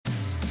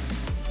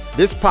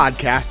This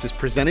podcast is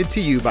presented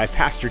to you by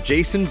Pastor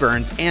Jason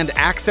Burns and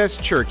Access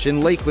Church in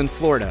Lakeland,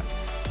 Florida.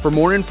 For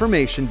more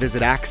information,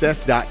 visit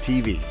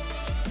access.tv.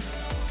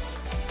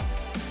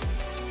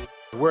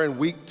 We're in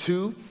week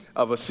 2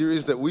 of a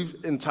series that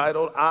we've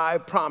entitled, I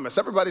Promise.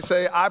 Everybody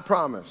say, I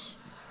Promise.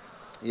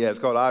 Yeah, it's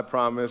called I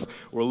Promise.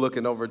 We're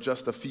looking over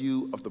just a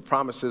few of the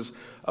promises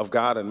of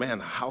God. And man,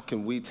 how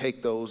can we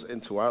take those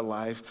into our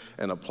life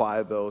and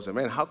apply those? And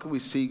man, how can we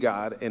see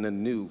God in a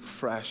new,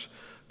 fresh,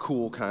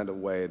 cool kind of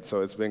way? And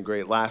so it's been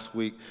great. Last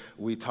week,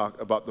 we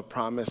talked about the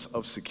promise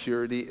of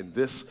security. And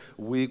this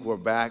week, we're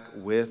back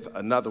with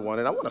another one.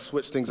 And I want to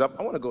switch things up.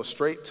 I want to go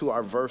straight to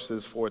our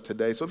verses for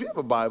today. So if you have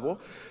a Bible,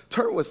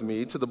 turn with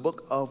me to the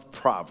book of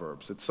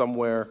Proverbs. It's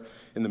somewhere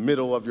in the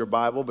middle of your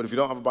Bible. But if you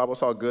don't have a Bible,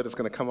 it's all good. It's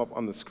going to come up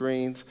on the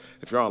screens.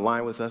 If you're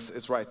online with us,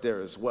 it's right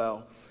there as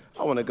well.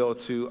 I want to go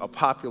to a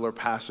popular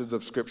passage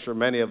of Scripture.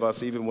 Many of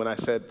us, even when I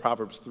said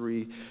Proverbs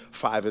 3,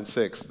 5, and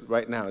 6,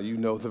 right now, you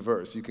know the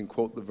verse. You can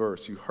quote the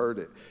verse. You heard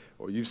it,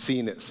 or you've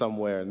seen it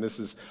somewhere, and this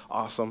is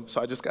awesome.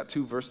 So I just got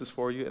 2 verses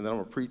for you, and then I'm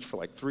going to preach for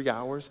like 3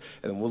 hours,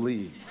 and then we'll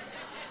leave.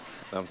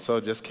 I'm so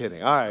just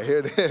kidding. All right, here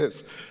it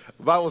is.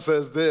 The Bible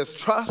says this: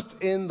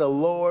 trust in the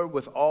Lord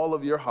with all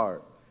of your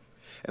heart,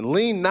 and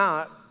lean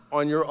not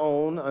on your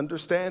own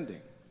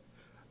understanding.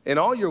 In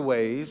all your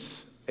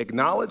ways,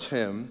 acknowledge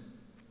him,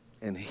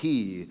 and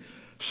he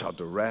shall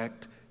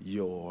direct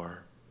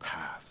your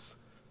paths.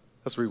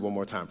 Let's read one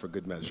more time for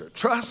good measure.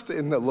 Trust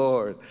in the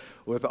Lord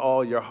with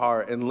all your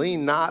heart and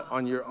lean not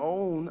on your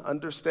own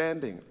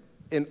understanding.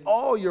 In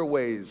all your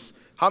ways,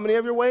 how many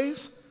of your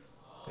ways?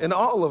 In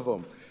all of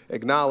them.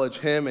 Acknowledge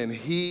him and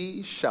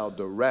he shall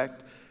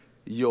direct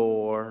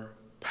your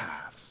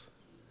paths.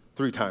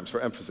 3 times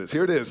for emphasis.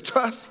 Here it is.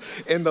 Trust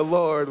in the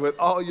Lord with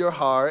all your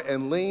heart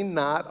and lean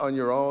not on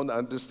your own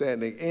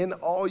understanding. In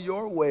all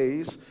your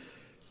ways,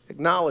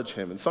 acknowledge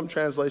him. And some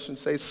translations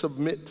say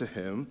submit to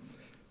him,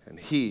 and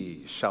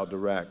he shall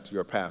direct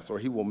your paths, or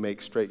he will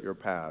make straight your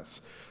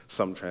paths.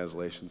 Some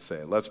translations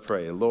say. Let's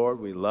pray. Lord,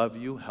 we love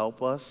you.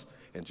 Help us.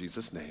 In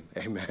Jesus' name,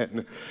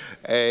 amen.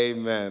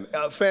 Amen.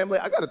 Family,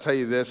 I got to tell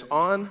you this.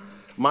 On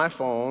my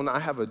phone, I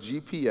have a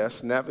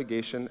GPS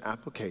navigation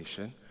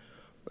application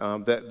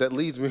that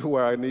leads me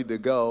where I need to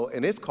go,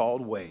 and it's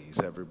called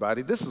Waze,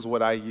 everybody. This is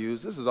what I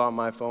use. This is on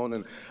my phone,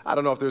 and I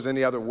don't know if there's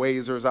any other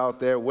Wazers out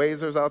there.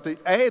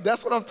 Hey,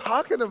 that's what I'm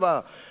talking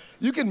about.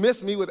 You can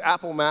miss me with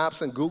Apple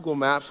Maps and Google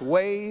Maps.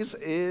 Waze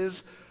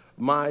is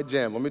my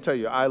jam. Let me tell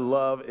you, I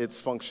love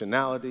its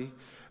functionality.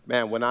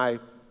 Man, when I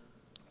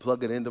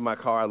plug it into my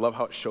car, I love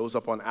how it shows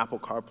up on Apple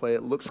CarPlay.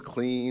 It looks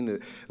clean.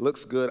 It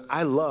looks good.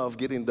 I love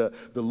getting the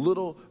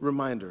little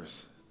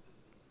reminders.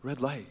 Red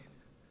light,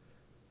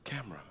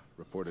 camera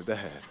reported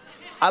ahead.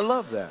 I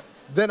love that.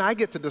 Then I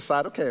get to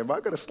decide, okay, am I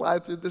going to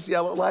slide through this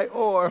yellow light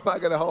or am I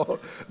going to hold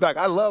back?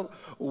 I love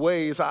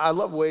Waze. I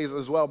love Waze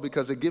as well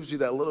because it gives you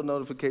that little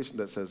notification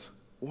that says,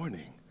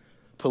 warning,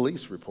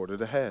 police reported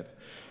ahead.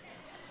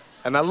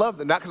 And I love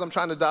that, not because I'm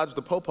trying to dodge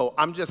the popo.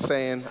 I'm just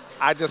saying,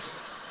 I just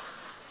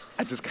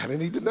kind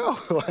of need to know.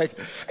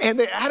 And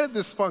they added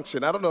this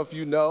function. I don't know if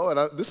you know,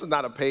 and this is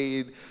not a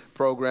paid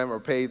program or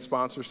paid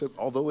sponsorship,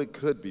 although it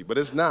could be, but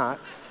it's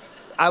not.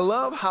 I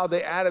love how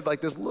they added like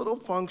this little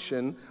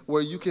function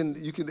where you can.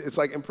 It's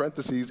like in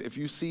parentheses, if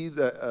you see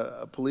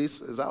the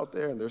police is out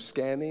there and they're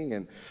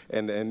scanning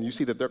and you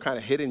see that they're kind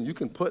of hidden, you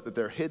can put that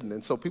they're hidden.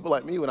 And so people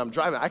like me, when I'm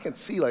driving, I can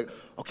see like,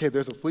 okay,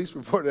 there's a police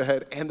report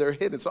ahead and they're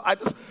hidden. So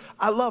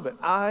I love it.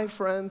 I,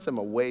 friends, am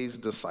a Waze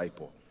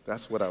disciple.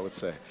 That's what I would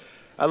say.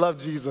 I love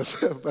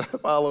Jesus, but I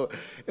follow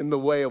in the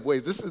way of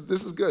Waze.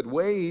 This is good.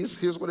 Waze,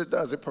 here's what it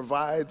does. It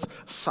provides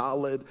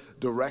solid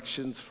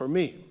directions for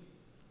me.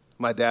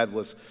 My dad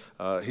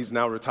he's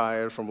now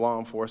retired from law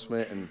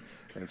enforcement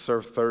and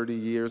served 30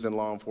 years in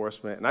law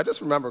enforcement. And I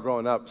just remember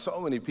growing up, so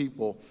many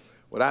people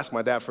would ask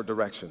my dad for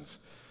directions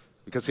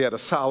because he had a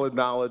solid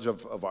knowledge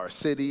of our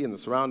city and the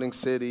surrounding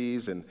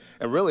cities and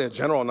really a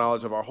general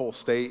knowledge of our whole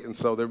state. And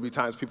so there'd be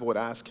times people would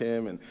ask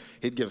him and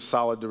he'd give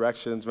solid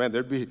directions. Man,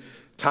 there'd be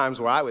times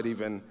where I'd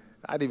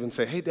even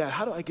say, hey, Dad,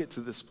 how do I get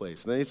to this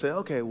place? And then he'd say,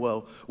 okay,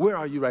 well, where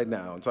are you right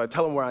now? And so I'd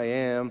tell him where I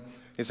am.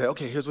 He'd say,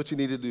 okay, here's what you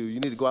need to do. You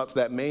need to go out to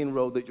that main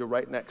road that you're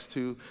right next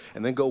to,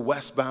 and then go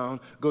westbound,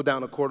 go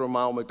down a quarter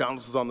mile.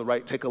 McDonald's is on the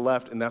right, take a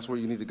left, and that's where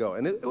you need to go.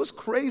 And it was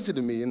crazy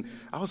to me. And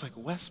I was like,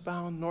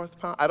 westbound,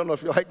 northbound? I don't know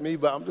if you're like me,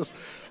 but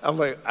I'm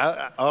like,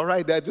 all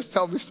right, Dad, just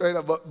tell me straight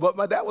up. But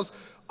my dad was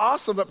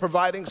awesome at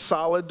providing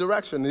solid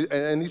direction,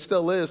 and he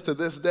still is to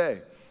this day.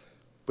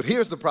 But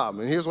here's the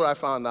problem, and here's what I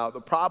found out.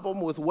 The problem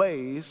with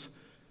Waze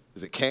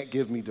is it can't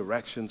give me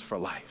directions for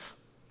life.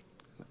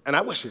 And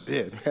I wish it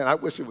did, man. I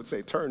wish it would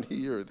say, turn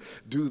here and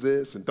do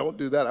this and don't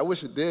do that. I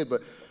wish it did,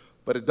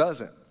 but it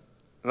doesn't.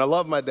 And I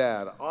love my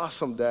dad,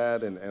 awesome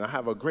dad, and I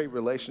have a great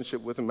relationship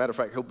with him. Matter of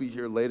fact, he'll be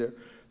here later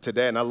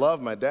today, and I love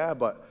my dad,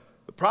 but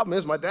the problem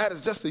is my dad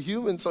is just a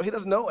human, so he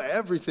doesn't know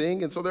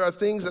everything, and so there are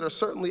things that are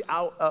certainly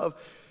out of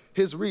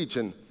his reach.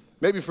 And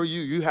maybe for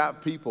you, you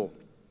have people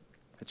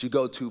that you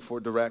go to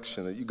for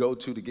direction, that you go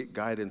to get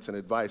guidance and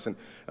advice. And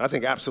I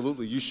think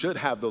absolutely you should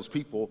have those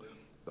people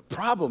The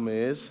problem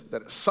is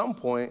that at some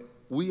point,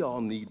 we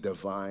all need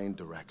divine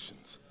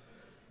directions.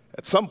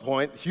 At some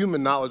point,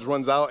 human knowledge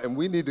runs out, and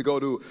we need to go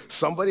to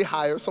somebody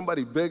higher,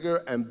 somebody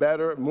bigger and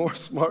better, more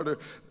smarter.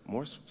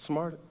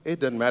 It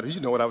doesn't matter. You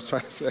know what I was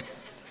trying to say.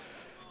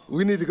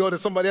 We need to go to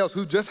somebody else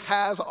who just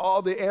has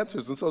all the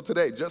answers. And so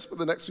today, just for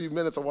the next few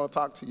minutes, I want to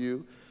talk to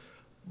you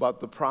about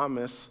the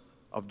promise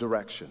of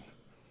direction.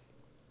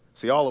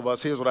 See, all of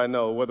us, here's what I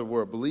know, whether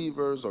we're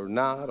believers or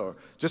not, or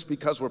just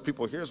because we're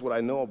people, here's what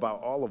I know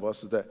about all of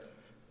us is that,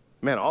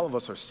 man, all of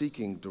us are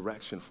seeking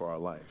direction for our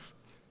life.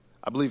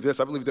 I believe this.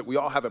 I believe that we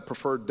all have a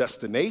preferred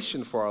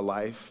destination for our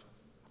life,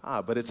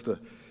 but it's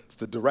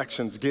the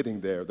directions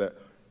getting there that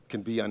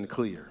can be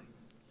unclear.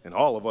 And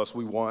all of us,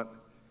 we want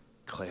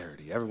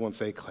clarity. Everyone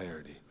say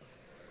clarity.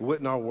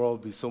 Wouldn't our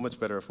world be so much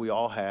better if we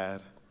all had,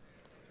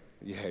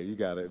 yeah, you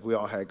got it, if we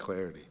all had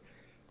clarity?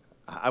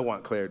 I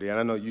want clarity, and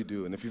I know you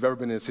do. And if you've ever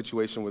been in a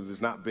situation where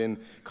there's not been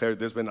clarity,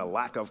 there's been a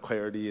lack of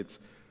clarity, it's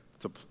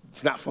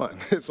not fun.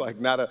 It's like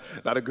not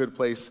a good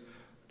place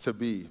to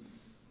be.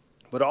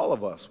 But all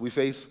of us, we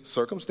face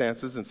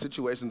circumstances and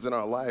situations in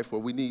our life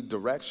where we need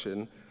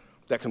direction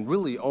that can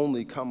really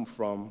only come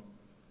from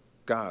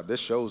God. This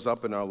shows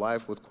up in our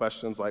life with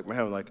questions like,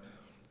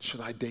 should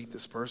I date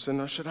this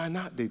person or should I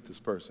not date this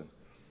person?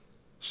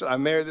 Should I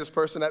marry this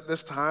person at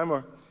this time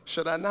or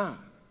should I not?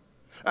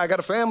 I got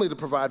a family to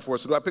provide for,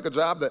 so do I pick a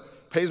job that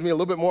pays me a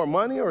little bit more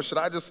money or should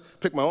I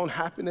just pick my own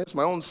happiness,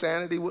 my own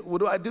sanity? What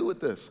do I do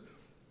with this?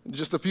 In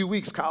just a few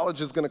weeks,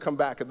 college is going to come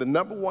back, and the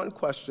number one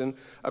question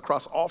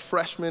across all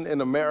freshmen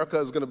in America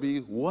is going to be,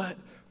 what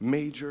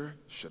major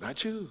should I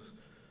choose?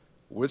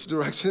 Which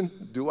direction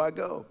do I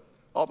go?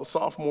 All the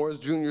sophomores,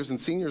 juniors, and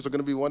seniors are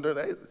going to be wondering,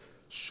 hey,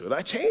 should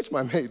I change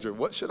my major?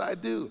 What should I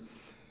do?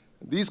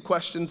 These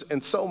questions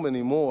and so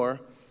many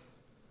more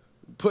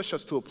push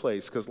us to a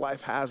place, because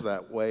life has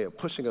that way of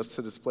pushing us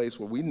to this place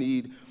where we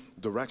need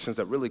directions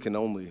that really can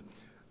only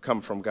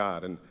come from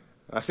God. And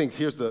I think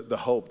here's the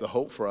hope. The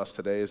hope for us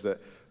today is that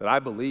I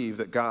believe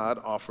that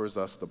God offers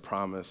us the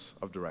promise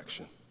of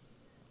direction.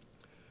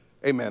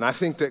 Amen. I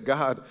think that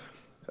God,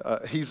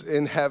 he's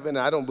in heaven.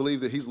 I don't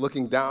believe that he's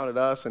looking down at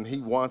us and he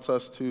wants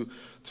us to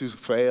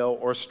fail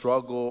or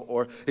struggle,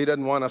 or he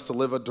doesn't want us to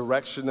live a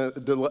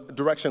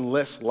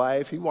directionless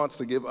life. He wants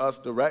to give us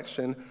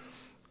direction.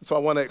 So I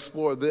want to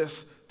explore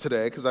this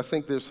today because I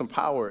think there's some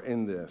power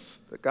in this,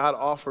 that God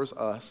offers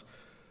us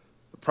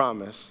the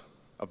promise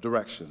of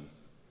direction.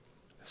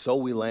 So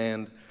we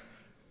land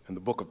in the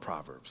book of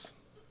Proverbs.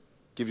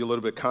 Give you a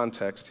little bit of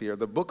context here.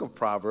 The book of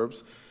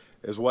Proverbs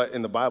is what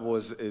in the Bible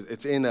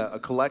it's in a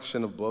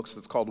collection of books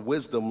that's called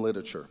wisdom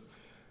literature.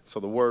 So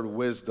the word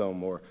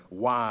wisdom or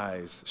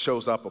wise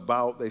shows up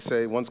about, they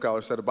say, one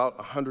scholar said about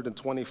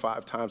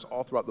 125 times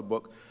all throughout the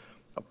book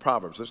of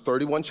Proverbs. There's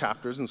 31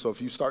 chapters, and so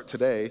if you start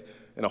today,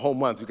 in a whole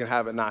month, you can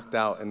have it knocked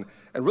out. And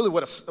really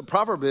what a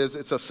proverb is,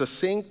 it's a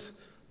succinct,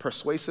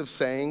 persuasive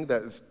saying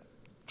that is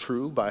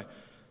true by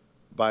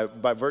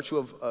virtue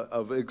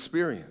of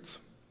experience.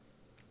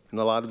 And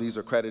a lot of these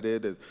are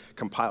credited,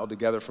 compiled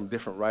together from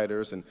different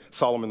writers, and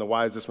Solomon, the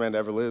wisest man to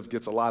ever live,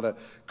 gets a lot of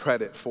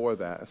credit for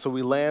that. And so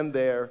we land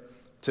there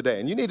today.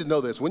 And you need to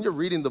know this. When you're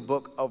reading the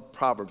book of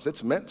Proverbs,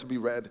 it's meant to be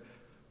read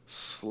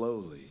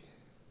slowly,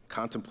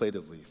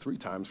 contemplatively, 3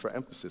 times for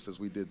emphasis, as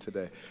we did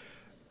today.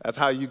 That's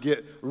how you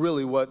get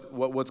really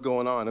what's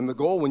going on. And the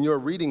goal when you're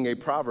reading a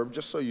proverb,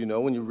 just so you know,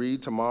 when you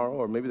read tomorrow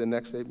or maybe the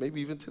next day, maybe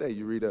even today,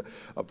 you read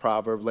a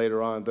proverb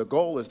later on, the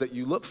goal is that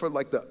you look for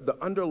like the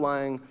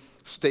underlying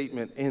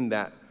statement in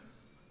that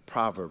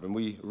proverb. And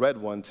we read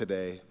one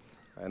today,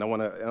 and I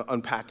want to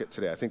unpack it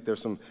today. I think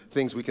there's some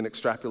things we can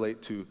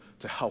extrapolate to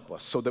help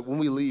us so that when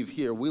we leave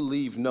here, we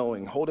leave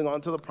knowing, holding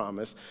on to the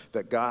promise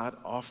that God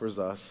offers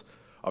us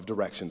of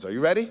directions. Are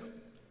you ready?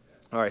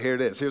 All right, here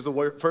it is. Here's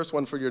the first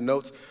one for your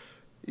notes.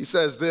 He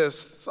says this,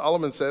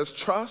 Solomon says,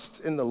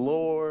 trust in the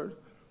Lord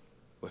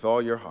with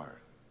all your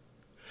heart.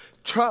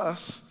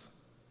 Trust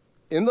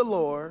in the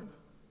Lord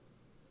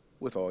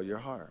with all your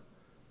heart.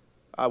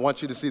 I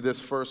want you to see this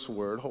first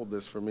word. Hold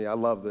this for me. I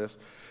love this.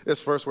 This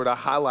first word, I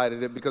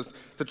highlighted it because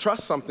to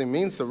trust something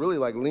means to really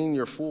like lean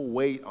your full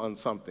weight on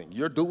something.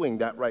 You're doing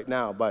that right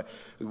now by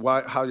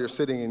how you're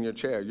sitting in your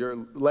chair. You're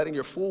letting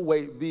your full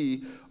weight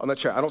be on the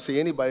chair. I don't see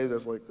anybody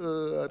that's like,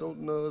 I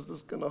don't know, is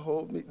this going to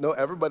hold me? No,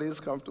 everybody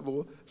is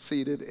comfortable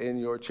seated in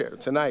your chair.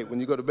 Tonight, when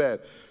you go to bed,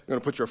 you're going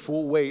to put your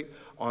full weight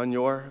on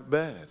your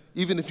bed.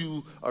 Even if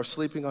you are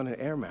sleeping on an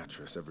air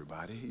mattress,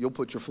 everybody, you'll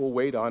put your full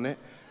weight on it.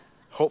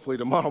 Hopefully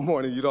tomorrow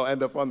morning you don't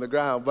end up on the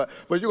ground, but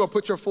you're going to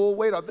put your full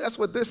weight on. That's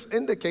what this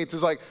indicates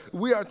is like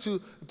we are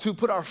to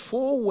put our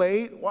full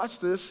weight, watch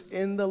this,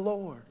 in the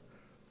Lord.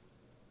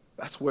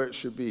 That's where it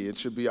should be. It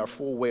should be our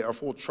full weight, our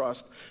full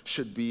trust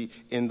should be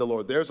in the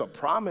Lord. There's a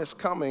promise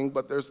coming,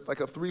 but there's like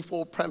a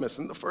threefold premise.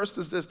 And the first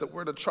is this, that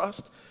we're to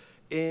trust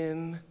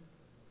in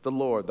the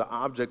Lord. The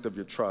object of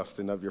your trust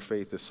and of your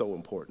faith is so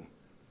important.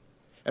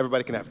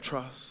 Everybody can have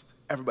trust.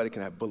 Everybody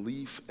can have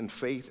belief and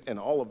faith and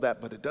all of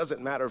that, but it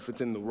doesn't matter if it's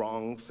in the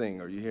wrong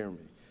thing. Are you hearing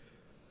me?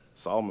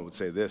 Solomon would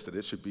say this, that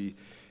it should be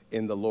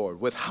in the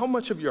Lord. With how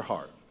much of your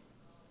heart?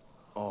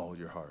 all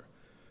your heart.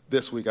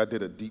 This week I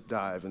did a deep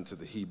dive into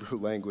the Hebrew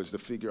language to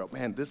figure out,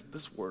 man,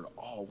 this word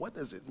all, what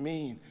does it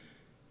mean?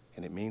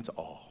 And it means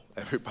all,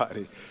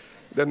 everybody.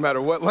 It doesn't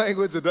matter what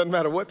language, it doesn't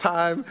matter what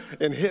time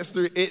in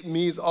history, it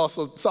means all.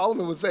 So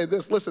Solomon would say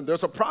this, listen,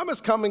 there's a promise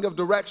coming of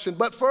direction,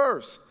 but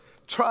first,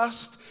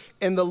 trust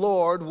in the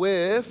Lord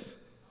with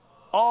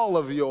all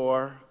of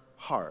your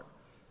heart.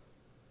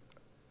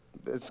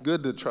 It's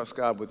good to trust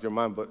God with your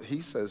mind, but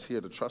he says here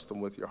to trust him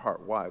with your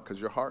heart. Why?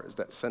 Because your heart is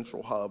that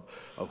central hub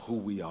of who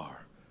we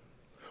are.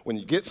 When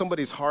you get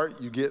somebody's heart,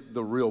 you get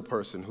the real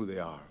person, who they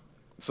are.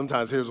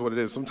 Sometimes here's what it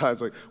is.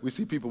 Sometimes we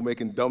see people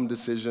making dumb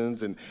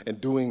decisions and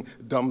doing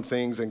dumb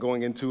things and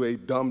going into a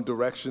dumb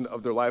direction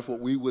of their life. What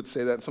we would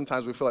say that, and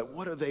sometimes we feel like,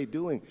 what are they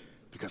doing?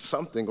 Because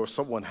something or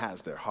someone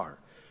has their heart.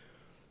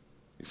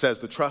 He says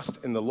to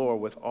trust in the Lord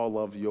with all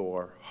of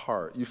your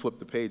heart. You flip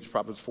the page,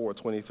 Proverbs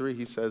 4:23,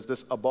 he says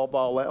this, above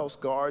all else,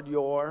 guard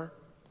your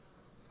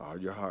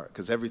heart,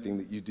 because everything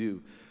that you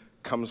do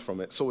comes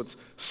from it. So it's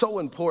so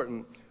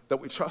important that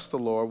we trust the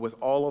Lord with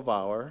all of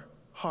our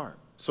heart.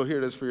 So here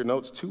it is for your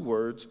notes, 2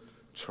 words,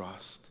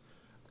 trust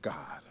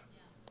God.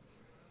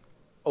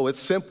 Oh, it's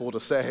simple to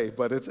say,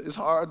 but it's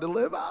hard to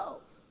live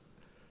out.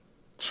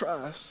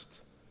 Trust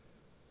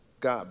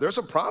God. There's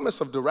a promise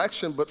of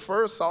direction, but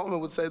first Solomon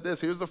would say this.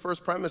 Here's the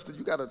first premise, that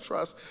you got to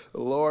trust the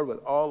Lord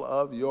with all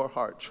of your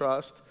heart.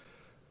 Trust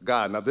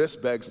God. Now this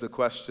begs the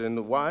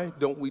question, why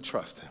don't we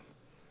trust him?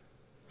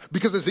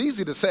 Because it's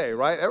easy to say,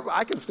 right?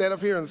 I can stand up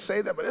here and say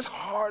that, but it's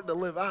hard to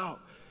live out.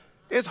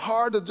 It's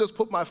hard to just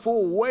put my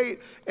full weight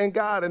in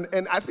God.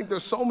 And I think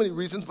there's so many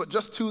reasons, but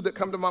just 2 that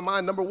come to my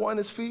mind. Number 1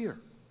 is fear.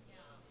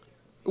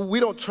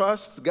 We don't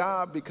trust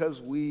God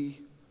because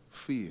we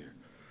fear.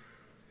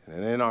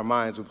 And in our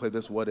minds, we play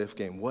this what if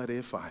game. What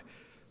if I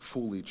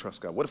fully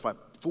trust God? What if I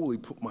fully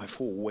put my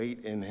full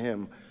weight in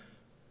him?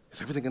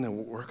 Is everything going to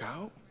work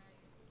out?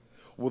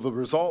 Will the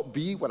result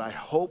be what I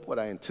hope, what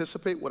I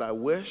anticipate, what I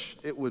wish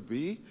it would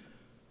be?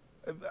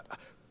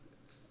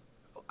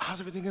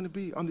 How's everything going to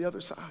be on the other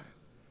side?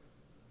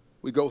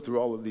 We go through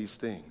all of these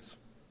things.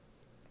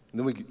 And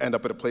then we end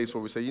up at a place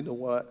where we say, you know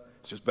what?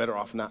 It's just better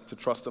off not to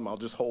trust him. I'll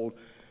just hold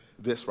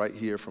this right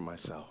here for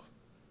myself.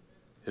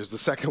 Here's the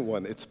second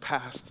one. It's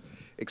past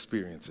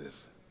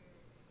experiences.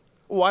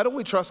 Why don't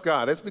we trust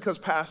God? It's because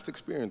past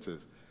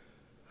experiences.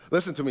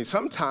 Listen to me.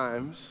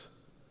 Sometimes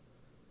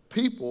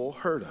people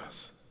hurt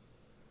us.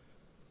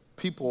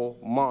 People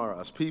mar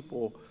us.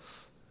 People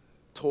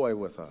toy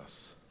with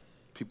us.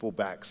 People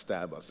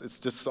backstab us. It's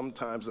just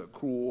sometimes a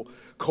cruel,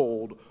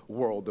 cold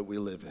world that we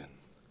live in.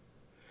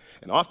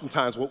 And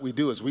oftentimes what we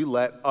do is we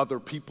let other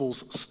people's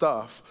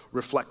stuff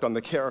reflect on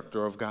the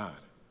character of God.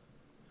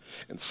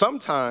 And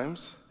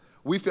sometimes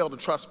we fail to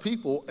trust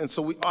people, and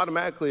so we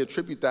automatically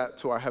attribute that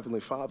to our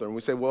Heavenly Father. And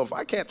we say, well, if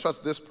I can't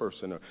trust this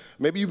person, or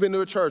maybe you've been to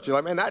a church, you're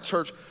like, man, that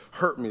church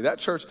hurt me. That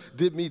church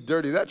did me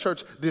dirty. That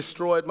church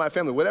destroyed my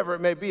family, whatever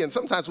it may be. And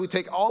sometimes we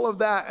take all of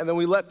that, and then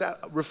we let that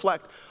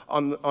reflect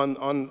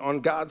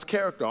on God's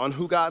character, on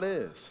who God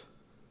is.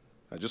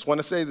 I just want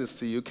to say this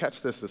to you.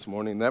 Catch this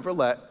morning. Never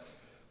let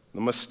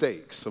the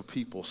mistakes of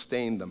people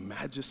stain the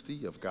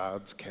majesty of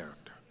God's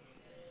character.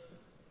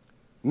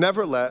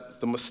 Never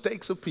let the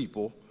mistakes of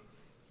people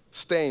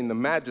stain the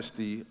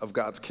majesty of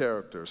God's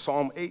character.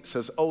 Psalm 8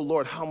 says, oh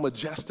Lord, how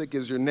majestic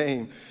is your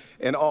name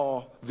in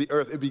all the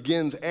earth. It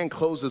begins and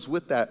closes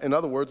with that. In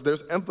other words,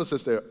 there's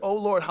emphasis there. Oh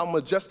Lord, how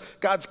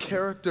majestic. God's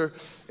character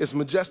is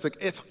majestic.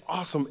 It's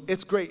awesome.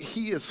 It's great.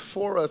 He is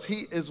for us.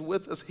 He is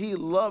with us. He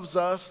loves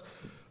us.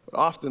 But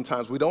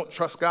oftentimes we don't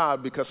trust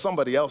God because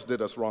somebody else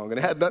did us wrong. And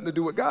it had nothing to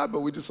do with God, but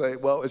we just say,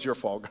 well, it's your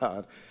fault,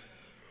 God.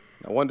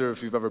 I wonder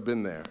if you've ever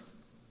been there.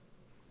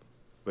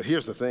 But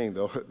here's the thing,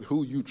 though.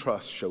 Who you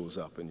trust shows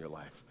up in your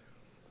life.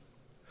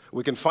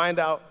 We can find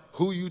out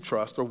who you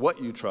trust or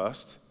what you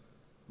trust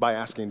by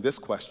asking this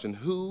question: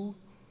 who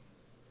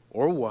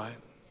or what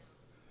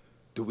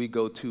do we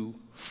go to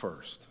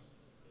first?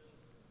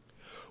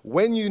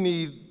 When you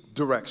need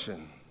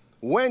direction,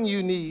 when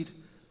you need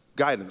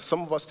guidance.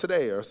 Some of us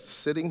today are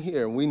sitting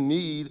here and we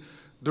need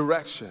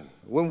direction.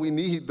 When we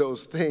need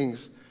those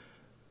things,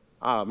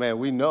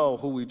 we know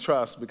who we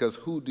trust, because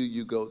who do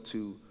you go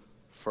to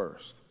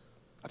first?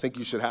 I think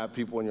you should have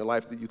people in your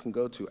life that you can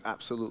go to,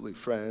 absolutely,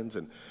 friends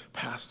and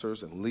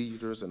pastors and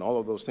leaders and all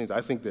of those things. I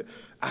think that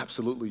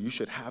absolutely you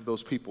should have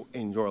those people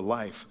in your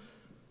life,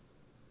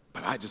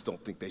 but I just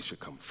don't think they should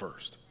come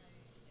first.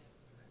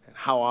 And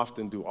how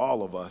often do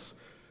all of us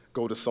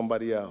go to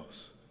somebody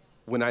else?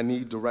 When I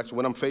need direction,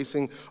 when I'm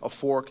facing a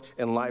fork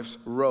in life's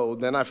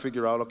road, then I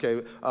figure out,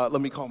 okay, let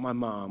me call my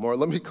mom, or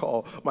let me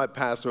call my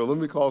pastor, or let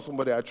me call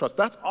somebody I trust.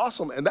 That's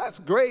awesome, and that's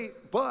great,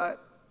 but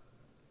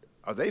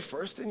are they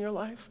first in your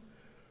life?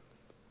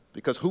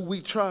 Because who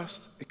we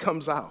trust, it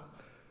comes out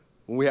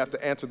when we have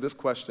to answer this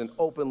question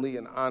openly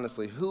and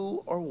honestly.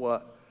 Who or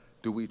what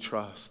do we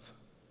trust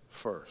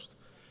first?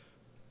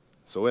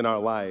 So in our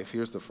life,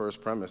 here's the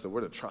first premise, that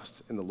we're to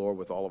trust in the Lord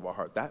with all of our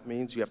heart. That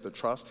means you have to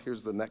trust.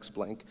 Here's the next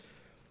blank.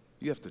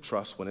 You have to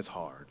trust when it's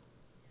hard.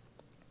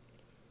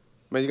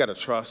 Man, you got to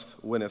trust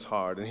when it's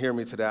hard. And hear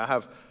me today.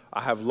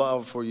 I have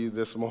love for you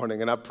this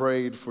morning, and I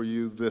prayed for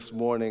you this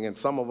morning. And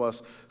some of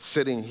us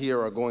sitting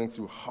here are going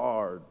through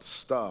hard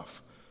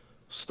stuff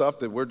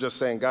that we're just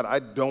saying, God, I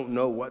don't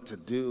know what to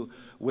do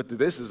with this.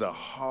 This is a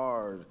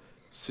hard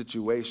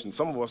situation.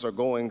 Some of us are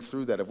going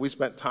through that. If we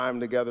spent time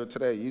together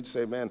today, you'd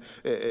say, man,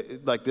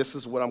 like this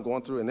is what I'm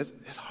going through, and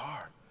it's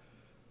hard.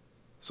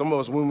 Some of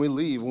us, when we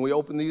leave, when we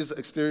open these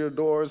exterior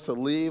doors to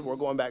leave, we're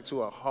going back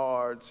to a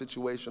hard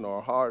situation or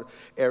a hard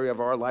area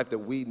of our life that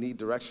we need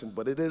direction.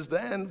 But it is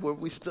then where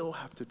we still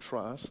have to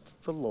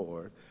trust the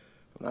Lord.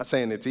 I'm not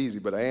saying it's easy,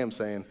 but I am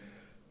saying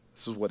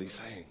this is what he's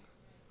saying.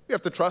 We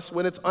have to trust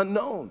when it's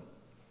unknown.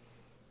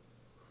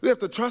 We have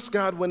to trust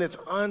God when it's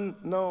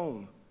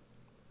unknown.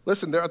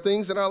 Listen, there are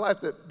things in our life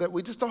that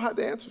we just don't have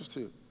the answers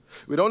to.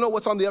 We don't know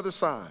what's on the other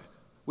side.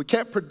 We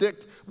can't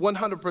predict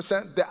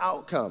 100% the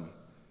outcome.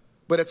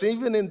 But it's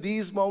even in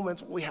these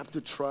moments we have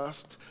to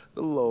trust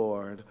the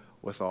Lord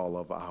with all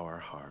of our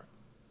heart.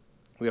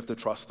 We have to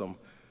trust him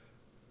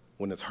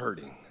when it's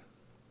hurting.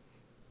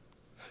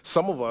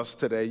 Some of us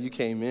today, you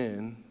came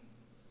in,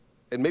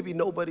 and maybe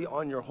nobody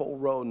on your whole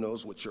row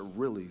knows what you're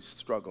really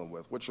struggling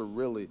with, what you're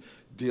really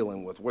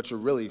dealing with, what you're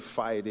really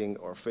fighting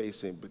or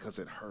facing because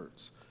it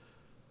hurts.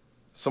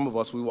 Some of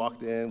us, we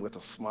walked in with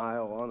a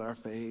smile on our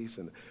face,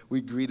 and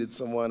we greeted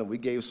someone, and we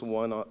gave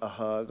someone a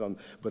hug,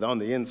 but on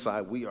the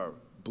inside, we are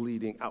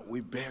bleeding out.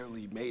 We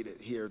barely made it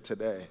here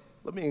today.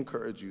 Let me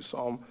encourage you.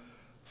 Psalm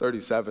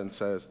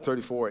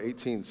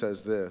 34:18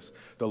 says this,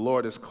 the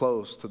Lord is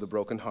close to the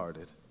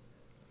brokenhearted,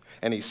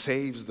 and he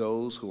saves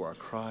those who are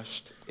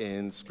crushed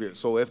in spirit.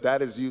 So if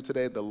that is you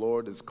today, the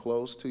Lord is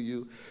close to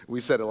you.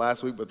 We said it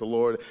last week, but the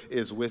Lord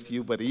is with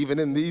you. But even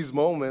in these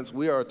moments,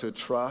 we are to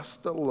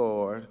trust the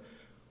Lord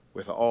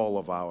with all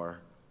of our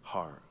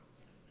heart.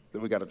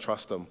 Then we got to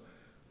trust him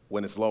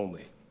when it's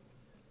lonely.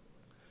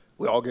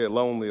 We all get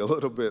lonely a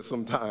little bit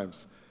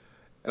sometimes.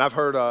 And I've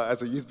heard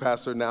as a youth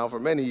pastor now for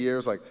many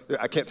years, like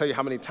I can't tell you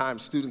how many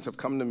times students have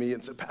come to me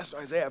and said, Pastor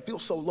Isaiah, I feel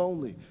so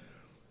lonely.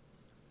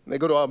 And they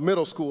go to a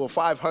middle school of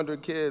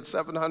 500 kids,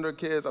 700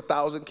 kids,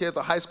 1,000 kids,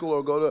 a high school,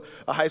 or go to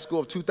a high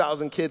school of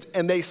 2,000 kids,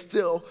 and they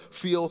still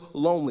feel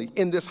lonely.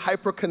 In this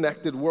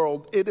hyper-connected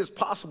world, it is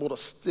possible to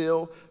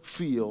still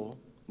feel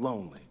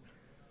lonely.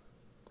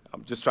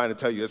 I'm just trying to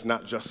tell you, it's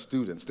not just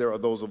students. There are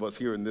those of us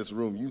here in this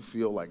room, you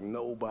feel like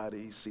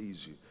nobody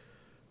sees you.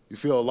 You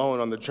feel alone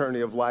on the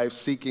journey of life,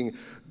 seeking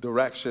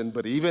direction.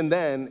 But even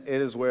then,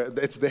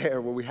 it's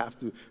there where we have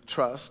to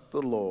trust the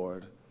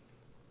Lord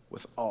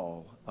with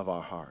all of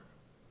our heart.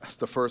 That's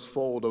the first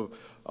fold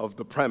of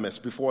the premise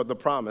before the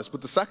promise.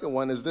 But the second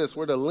one is this: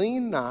 we're to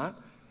lean not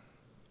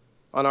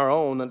on our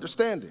own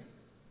understanding.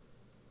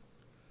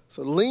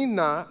 So lean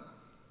not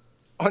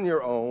on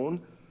your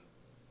own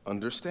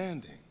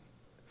understanding.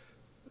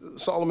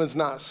 Solomon's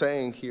not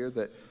saying here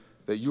that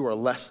you are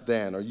less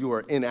than or you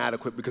are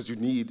inadequate because you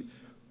need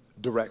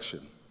direction.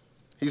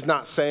 He's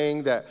not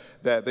saying that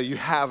you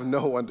have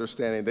no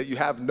understanding, that you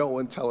have no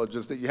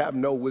intelligence, that you have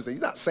no wisdom.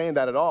 He's not saying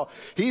that at all.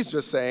 He's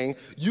just saying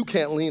you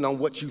can't lean on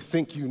what you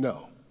think you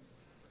know.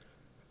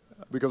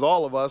 Because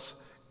all of us,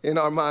 in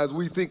our minds,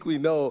 we think we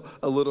know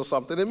a little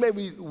something. And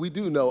maybe we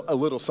do know a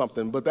little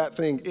something, but that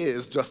thing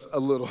is just a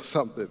little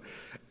something.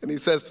 And he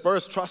says,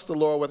 first, trust the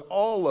Lord with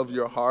all of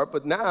your heart,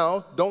 but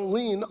now don't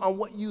lean on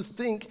what you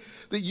think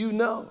that you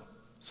know.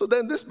 So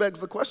then this begs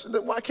the question,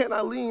 that why can't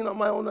I lean on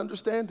my own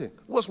understanding?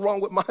 What's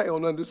wrong with my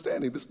own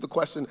understanding? This is the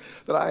question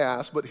that I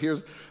ask, but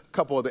here's a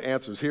couple of the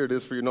answers. Here it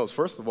is for your notes.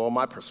 First of all,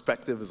 my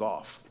perspective is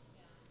off.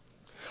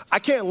 I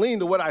can't lean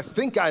to what I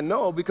think I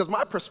know because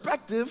my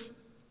perspective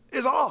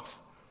is off.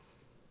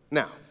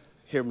 Now,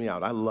 hear me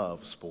out. I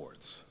love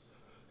sports.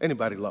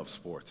 Anybody loves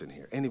sports in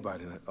here?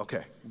 Anybody?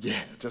 Okay,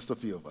 yeah, just a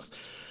few of us.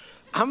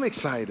 I'm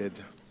excited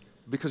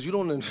because you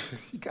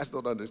guys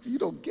don't understand. You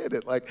don't get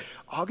it. Like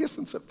August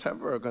and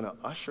September are going to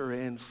usher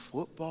in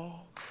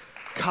football,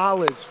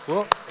 college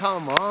football.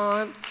 Come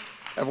on.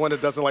 Everyone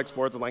that doesn't like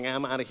sports is like,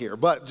 I'm out of here.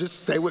 But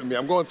just stay with me.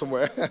 I'm going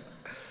somewhere.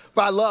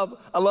 But I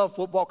love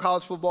football,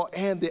 college football,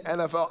 and the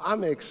NFL.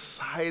 I'm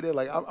excited.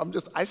 Like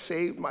I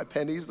saved my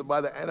pennies to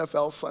buy the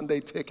NFL Sunday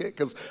ticket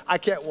because I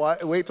can't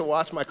wait to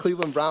watch my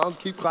Cleveland Browns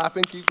keep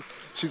clapping.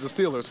 She's a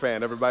Steelers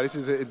fan, everybody.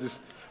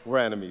 We're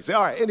enemies.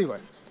 All right, anyway.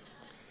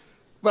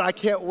 But I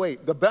can't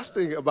wait. The best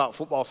thing about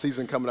football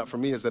season coming up for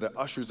me is that it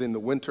ushers in the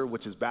winter,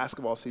 which is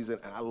basketball season,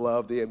 and I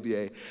love the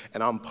NBA,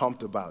 and I'm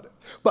pumped about it.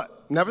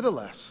 But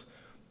nevertheless,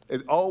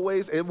 it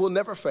will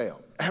never fail.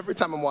 Every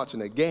time I'm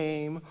watching a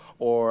game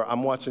or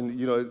I'm watching,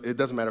 it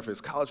doesn't matter if it's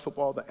college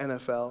football, the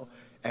NFL,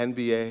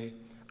 NBA,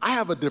 I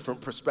have a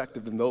different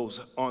perspective than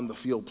those on the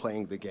field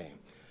playing the game.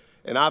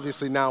 And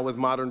obviously now with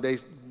modern day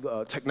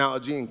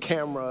technology and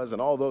cameras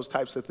and all those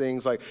types of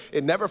things, like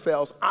it never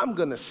fails. I'm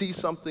going to see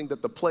something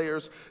that the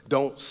players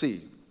don't see.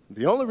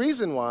 The only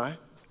reason why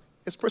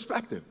is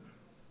perspective.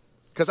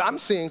 Because I'm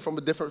seeing from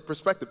a different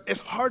perspective. It's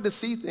hard to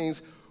see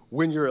things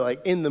when you're like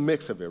in the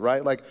mix of it,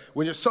 right? Like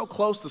when you're so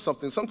close to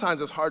something,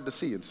 sometimes it's hard to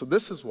see. And so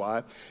this is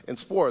why in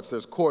sports,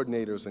 there's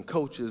coordinators and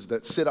coaches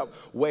that sit up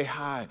way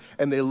high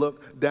and they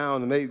look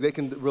down and they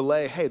can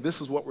relay, hey,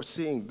 this is what we're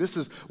seeing. This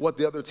is what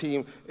the other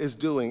team is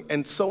doing.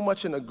 And so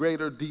much in a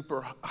greater,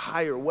 deeper,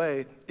 higher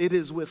way, it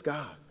is with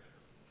God.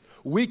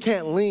 We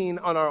can't lean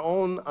on our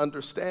own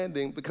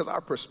understanding because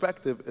our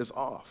perspective is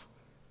off.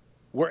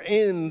 We're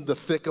in the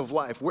thick of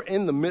life. We're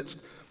in the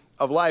midst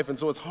of life, and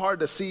so it's hard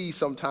to see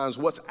sometimes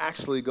what's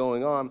actually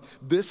going on.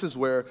 This is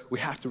where we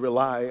have to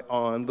rely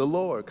on the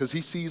Lord because he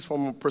sees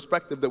from a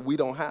perspective that we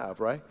don't have,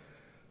 right?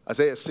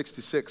 Isaiah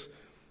 66,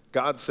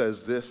 God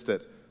says this,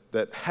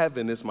 that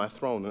heaven is my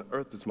throne and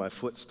earth is my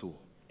footstool.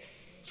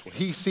 So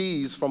he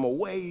sees from a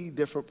way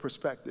different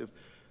perspective.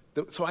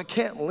 So I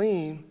can't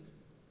lean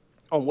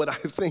on what I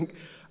think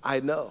I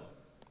know.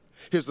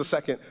 Here's the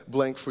second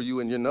blank for you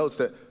in your notes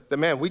that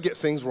man, we get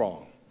things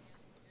wrong.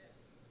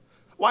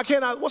 Why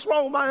can't I? What's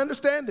wrong with my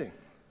understanding?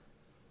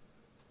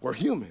 We're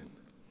human.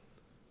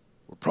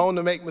 We're prone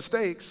to make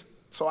mistakes,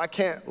 so I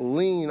can't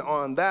lean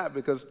on that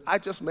because I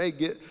just may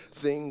get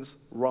things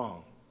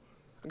wrong.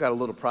 I got a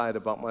little pride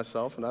about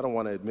myself, and I don't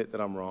want to admit that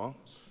I'm wrong.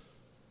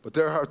 But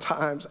there are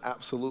times,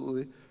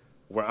 absolutely,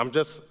 where I'm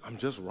just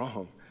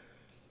wrong.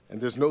 And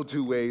there's no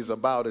two ways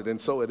about it, and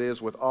so it is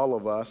with all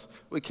of us.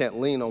 We can't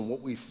lean on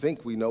what we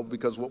think we know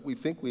because what we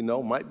think we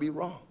know might be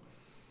wrong.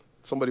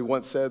 Somebody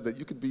once said that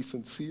you could be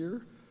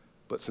sincere,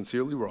 but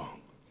sincerely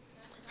wrong.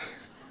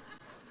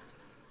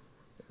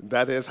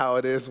 That is how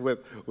it is with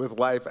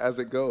life as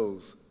it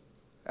goes.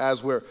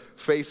 As we're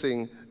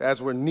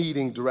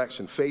needing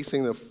direction,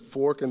 facing the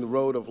fork in the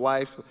road of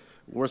life,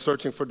 we're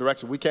searching for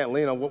direction. We can't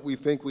lean on what we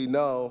think we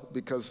know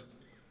because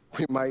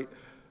we might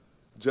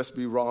just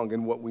be wrong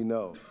in what we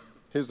know.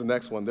 Here's the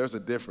next one. There's a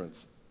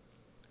difference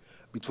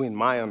between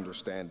my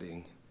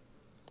understanding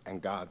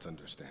and God's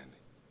understanding.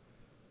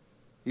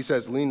 He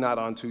says, lean not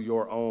onto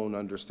your own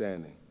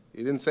understanding.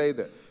 He didn't say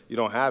that you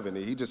don't have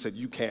any. He just said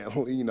you can't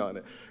lean on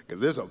it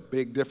because there's a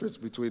big difference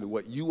between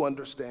what you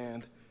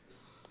understand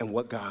and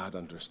what God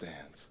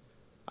understands.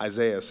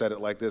 Isaiah said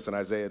it like this in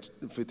Isaiah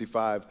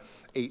 55,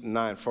 8 and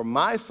 9. For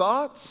my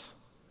thoughts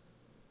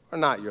are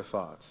not your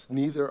thoughts,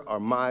 neither are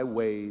my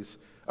ways,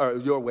 or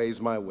your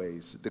ways my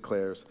ways,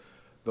 declares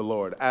the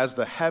Lord. As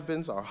the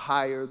heavens are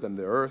higher than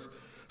the earth,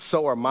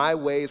 so are my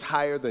ways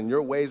higher than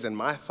your ways and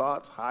my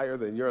thoughts higher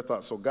than your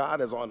thoughts. So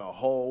God is on a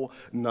whole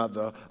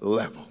nother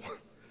level.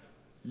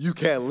 You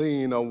can't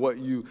lean on what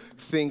you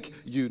think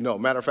you know.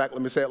 Matter of fact,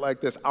 let me say it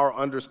like this. Our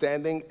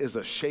understanding is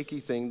a shaky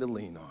thing to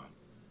lean on.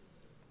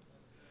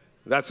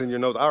 That's in your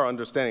notes. Our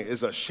understanding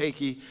is a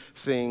shaky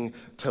thing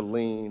to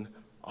lean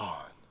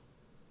on.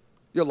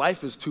 Your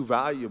life is too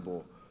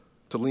valuable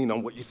to lean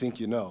on what you think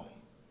you know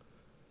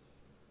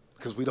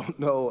because we don't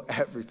know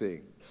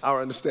everything.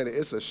 Our understanding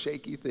is a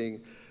shaky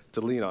thing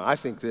to lean on. I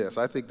think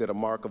that a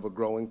mark of a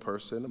growing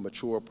person, a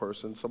mature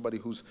person, somebody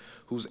who's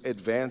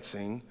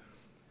advancing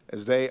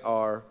is they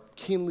are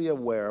keenly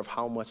aware of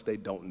how much they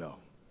don't know.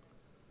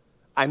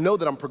 I know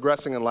that I'm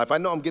progressing in life. I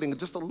know I'm getting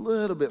just a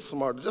little bit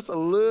smarter, just a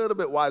little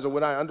bit wiser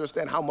when I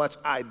understand how much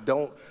I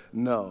don't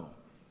know.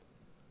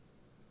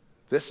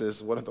 This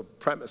is one of the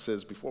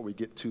premises before we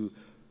get to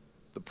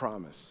the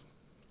promise.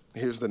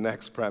 Here's the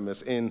next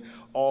premise. In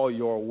all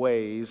your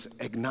ways,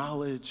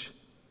 acknowledge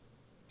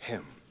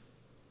him.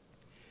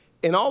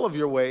 In all of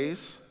your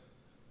ways,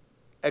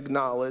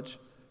 acknowledge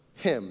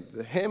him.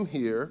 The him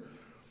here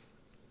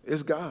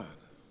is God.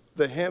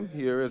 The him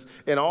here is,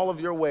 in all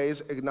of your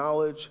ways,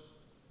 acknowledge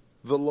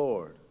the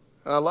Lord.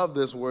 And I love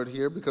this word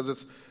here because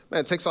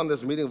it takes on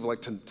this meaning of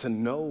like to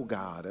know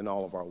God in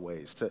all of our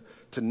ways,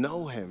 to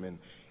know him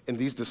in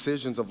these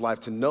decisions of life,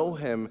 to know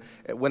him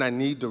when I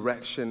need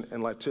direction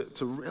and like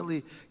to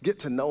really get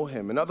to know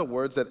him. In other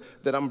words,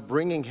 that I'm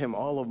bringing him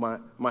all of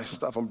my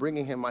stuff. I'm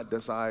bringing him my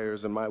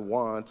desires and my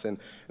wants and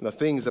the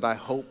things that I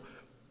hope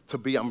to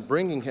be. I'm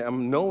bringing him,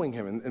 I'm knowing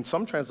him. And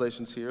some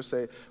translations here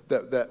say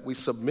that we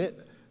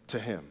submit to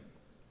him.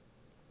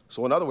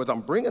 So in other words,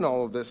 I'm bringing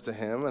all of this to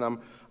him and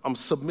I'm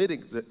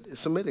submitting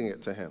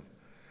it to him.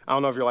 I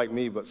don't know if you're like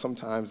me, but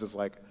sometimes it's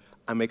like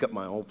I make up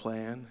my own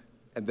plan.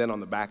 And then on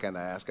the back end,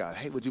 I ask God,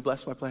 hey, would you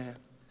bless my plan?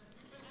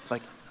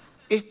 Like,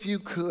 if you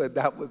could,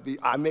 that would be,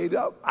 I made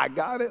up, I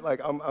got it, like,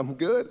 I'm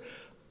good.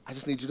 I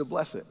just need you to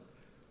bless it.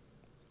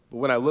 But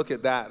when I look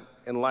at that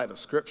in light of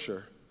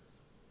Scripture,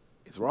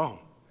 it's wrong.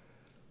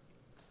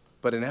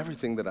 But in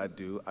everything that I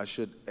do, I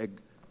should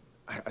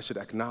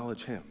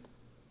acknowledge him.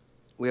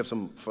 We have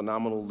some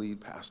phenomenal lead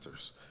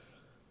pastors,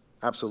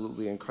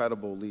 absolutely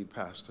incredible lead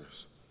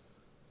pastors.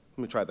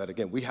 Let me try that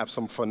again. We have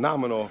some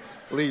phenomenal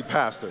lead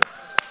pastors.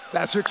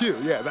 That's your cue.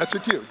 Yeah, that's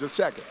your cue. Just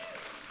check it.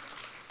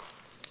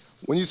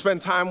 When you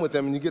spend time with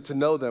them and you get to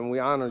know them, we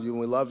honor you and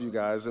we love you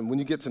guys. And when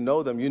you get to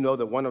know them, you know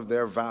that one of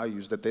their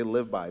values that they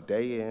live by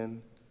day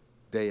in,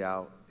 day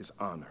out is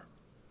honor.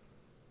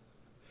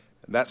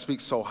 And that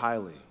speaks so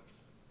highly.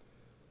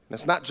 And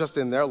it's not just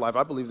in their life.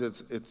 I believe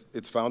that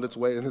it's found its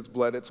way and it's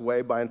bled its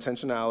way by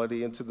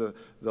intentionality into the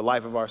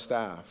life of our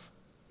staff.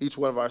 Each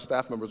one of our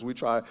staff members, we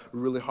try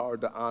really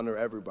hard to honor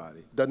everybody.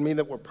 Doesn't mean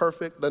that we're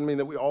perfect, doesn't mean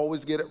that we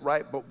always get it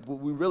right, but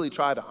we really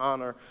try to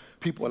honor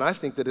people. And I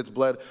think that it's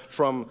bled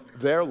from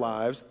their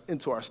lives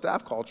into our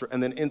staff culture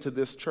and then into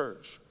this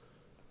church.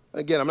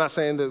 Again, I'm not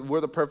saying that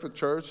we're the perfect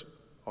church,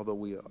 although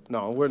we are.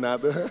 No, we're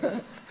not.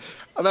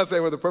 I'm not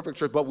saying we're the perfect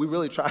church, but we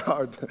really try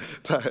hard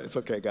it's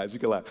okay, guys, you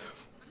can laugh.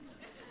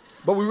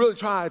 But we really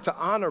try to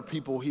honor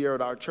people here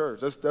at our church.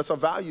 That's a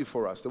value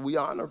for us, that we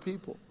honor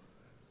people.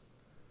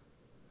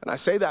 And I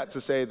say that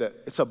to say that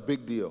it's a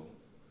big deal.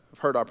 I've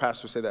heard our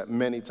pastor say that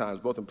many times,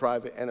 both in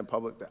private and in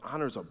public, that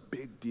honor is a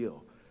big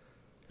deal.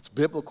 It's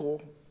biblical,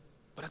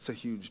 but it's a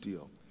huge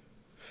deal.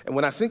 And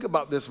when I think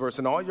about this verse,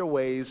 in all your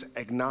ways,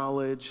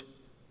 acknowledge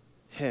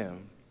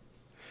him,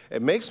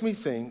 it makes me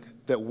think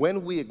that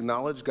when we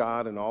acknowledge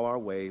God in all our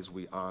ways,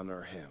 we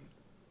honor him.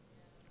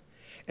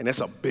 And it's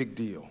a big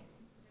deal.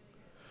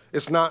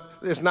 It's not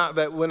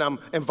that when I'm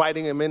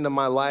inviting him into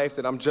my life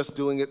that I'm just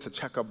doing it to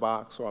check a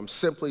box, or I'm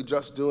simply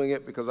just doing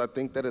it because I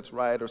think that it's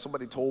right, or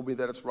somebody told me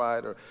that it's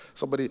right, or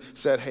somebody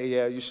said, hey,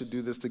 yeah, you should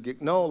do this to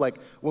get. No, like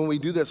when we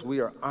do this,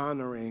 we are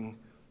honoring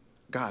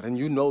God. And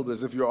you know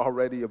this if you're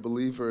already a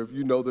believer, if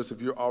you know this,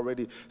 if you're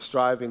already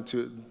striving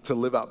to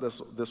live out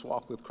this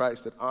walk with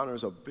Christ, that honor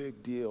is a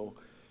big deal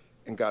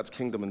in God's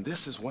kingdom. And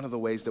this is one of the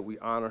ways that we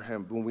honor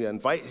him. When we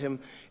invite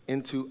him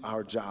into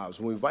our jobs,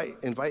 when we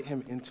invite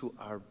him into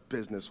our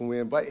business, when we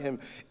invite him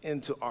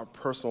into our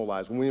personal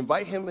lives, when we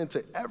invite him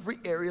into every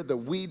area that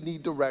we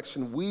need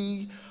direction,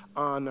 we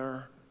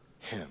honor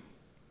him.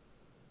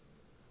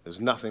 There's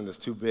nothing that's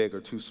too big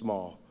or too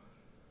small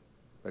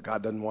that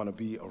God doesn't want to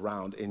be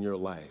around in your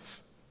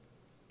life.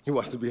 He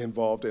wants to be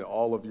involved in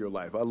all of your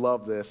life. I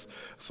love this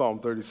Psalm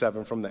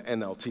 37 from the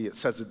NLT. It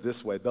says it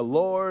this way: the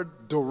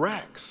Lord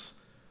directs.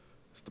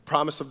 It's the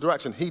promise of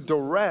direction. He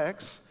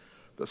directs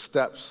the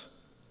steps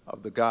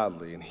of the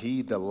godly, and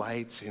he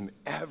delights in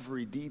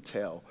every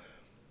detail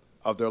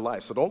of their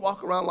life. So don't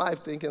walk around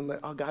life thinking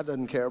that, oh, God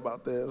doesn't care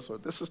about this, or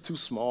this is too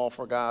small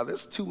for God,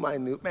 this is too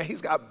minute. Man,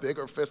 he's got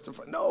bigger fish to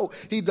fry. No,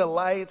 he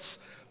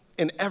delights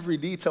in every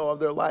detail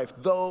of their life.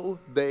 Though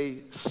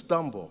they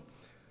stumble,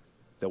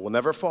 they will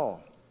never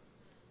fall,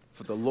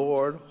 for the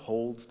Lord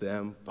holds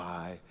them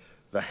by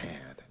the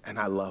hand. And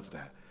I love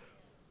that.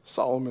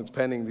 Solomon's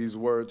penning these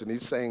words, and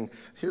he's saying,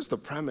 here's the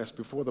premise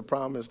before the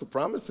promise. The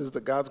promise is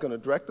that God's going to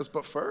direct us,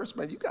 but first,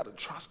 man, you got to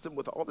trust him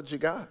with all that you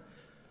got,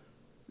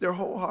 your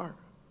whole heart.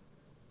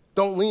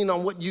 Don't lean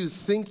on what you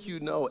think you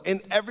know.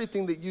 In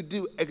everything that you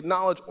do,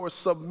 acknowledge or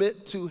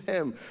submit to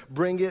him.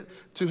 Bring it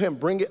to him.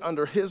 Bring it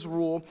under his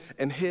rule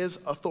and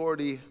his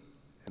authority,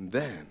 and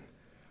then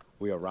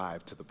we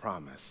arrive to the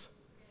promise.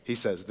 He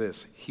says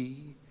this: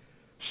 he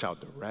shall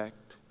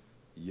direct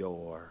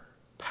your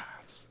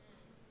paths.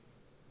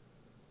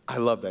 I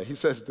love that. He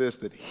says this,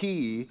 that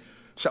he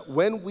shall,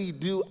 when we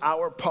do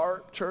our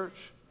part,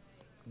 church,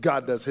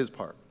 God does his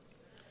part.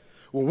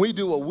 When we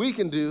do what we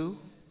can do,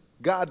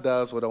 God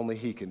does what only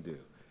he can do.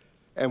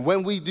 And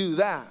when we do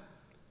that,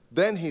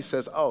 then he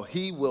says, oh,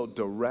 he will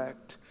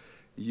direct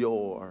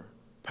your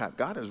path.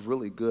 God is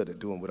really good at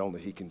doing what only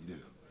he can do.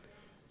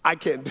 I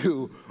can't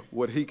do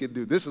what he can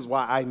do. This is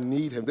why I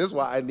need him. This is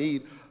why I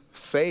need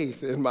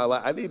faith in my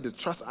life. I need to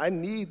trust. I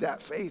need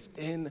that faith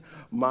in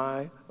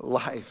my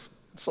life.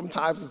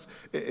 Sometimes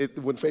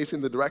when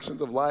facing the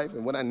directions of life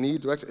and when I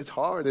need direction, it's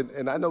hard.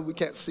 And I know we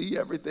can't see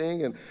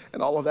everything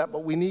and all of that,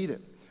 but we need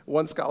it.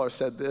 One scholar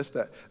said this,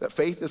 that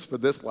faith is for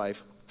this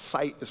life,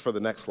 sight is for the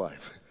next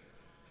life.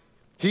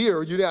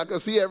 Here, you're not going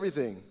to see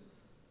everything.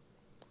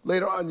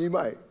 Later on, you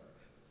might.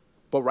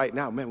 But right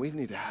now, man, we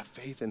need to have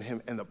faith in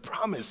him. And the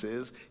promise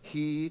is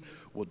he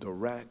will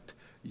direct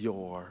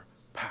your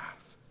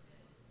path.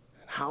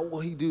 And how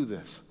will he do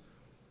this?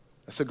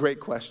 That's a great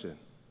question.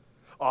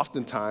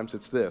 Oftentimes,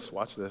 it's this.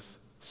 Watch this.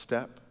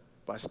 Step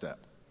by step.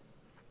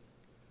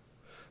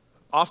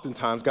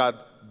 Oftentimes, God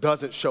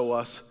doesn't show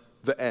us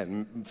the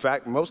end. In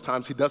fact, most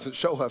times, he doesn't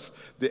show us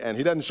the end.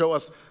 He doesn't show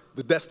us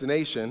the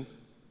destination,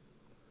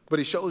 but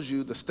he shows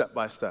you the step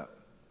by step.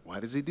 Why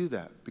does he do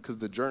that? Because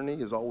the journey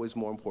is always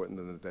more important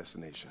than the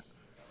destination.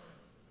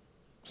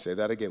 Say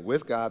that again.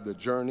 With God, the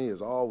journey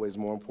is always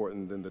more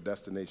important than the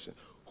destination.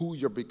 Who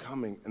you're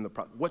becoming in the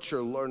process, what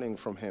you're learning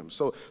from him.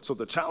 So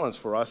the challenge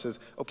for us is,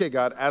 okay,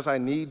 God, as I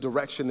need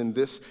direction in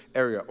this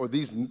area or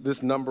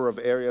this number of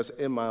areas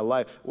in my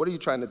life, what are you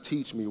trying to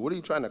teach me? What are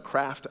you trying to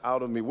craft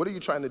out of me? What are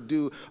you trying to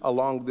do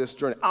along this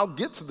journey? I'll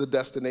get to the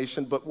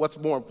destination, but what's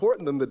more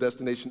important than the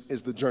destination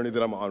is the journey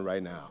that I'm on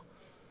right now.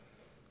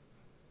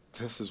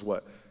 This is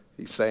what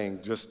he's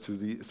saying just through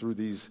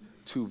these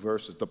two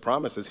verses. The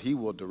promise is he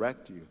will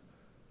direct you.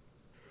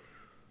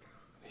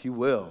 He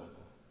will.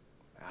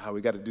 We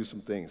got to do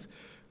some things.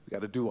 We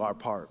got to do our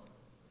part.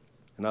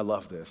 And I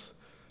love this.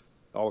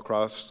 All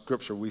across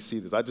Scripture, we see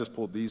this. I just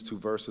pulled these two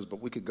verses, but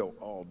we could go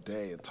all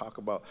day and talk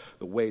about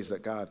the ways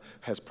that God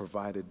has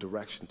provided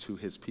direction to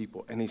his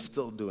people, and he's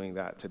still doing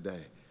that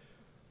today.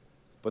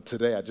 But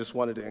today, I just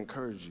wanted to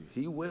encourage you.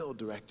 He will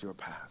direct your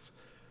paths.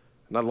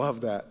 And I love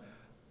that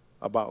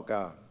about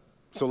God.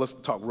 So let's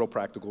talk real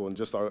practical in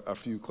just a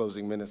few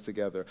closing minutes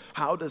together.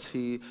 How does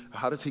he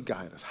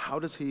guide us? How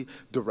does he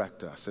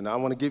direct us? And I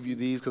want to give you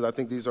these because I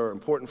think these are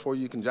important for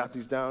you. You can jot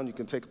these down. You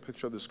can take a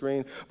picture of the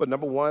screen. But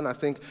number one, I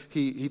think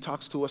he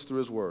talks to us through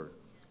his word.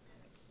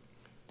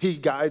 He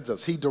guides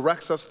us. He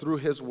directs us through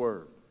his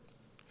word.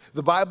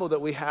 The Bible that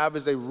we have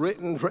is a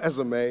written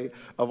resume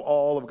of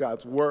all of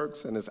God's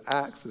works and his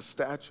acts, his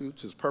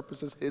statutes, his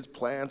purposes, his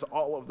plans,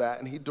 all of that.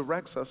 And he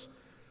directs us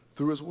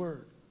through his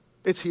word.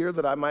 It's here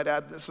that I might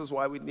add, this is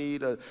why we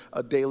need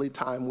a daily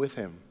time with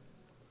him.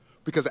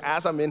 Because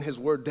as I'm in his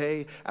word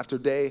day after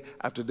day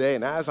after day,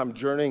 and as I'm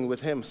journeying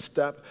with him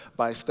step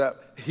by step,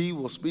 he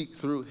will speak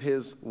through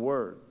his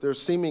word.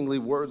 There's seemingly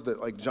words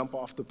that like jump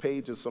off the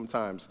pages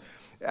sometimes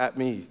at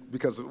me.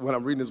 Because when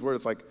I'm reading his word,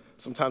 it's like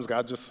sometimes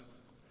God just,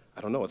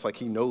 I don't know, it's like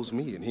he knows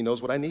me and he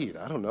knows what I need.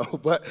 I don't know,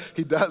 but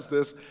he does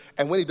this.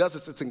 And when he does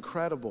this, it's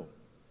incredible.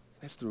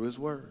 It's through his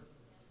word.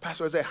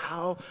 Pastor Isaiah,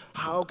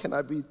 how can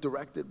I be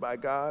directed by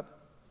God?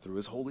 Through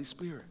his Holy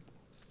Spirit.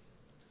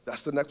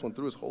 That's the next one,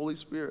 through his Holy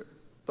Spirit.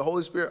 The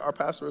Holy Spirit, our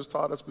pastor has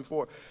taught us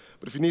before.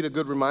 But if you need a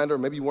good reminder,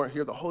 maybe you weren't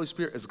here, the Holy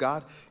Spirit is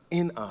God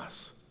in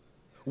us.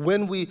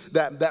 When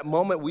that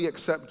moment we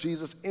accept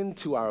Jesus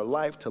into our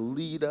life to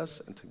lead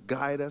us and to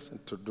guide us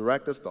and to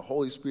direct us, the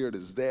Holy Spirit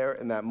is there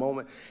in that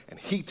moment, and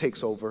he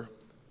takes over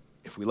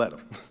if we let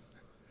him.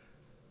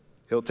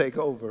 He'll take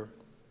over,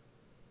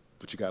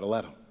 but you got to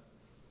let him.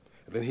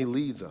 And then he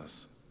leads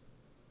us,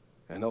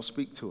 and he'll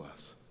speak to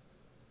us.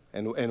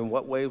 And in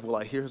what way will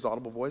I hear his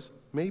audible voice?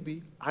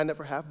 Maybe. I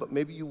never have, but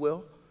maybe you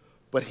will.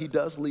 But he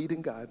does lead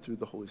and guide through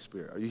the Holy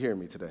Spirit. Are you hearing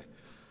me today?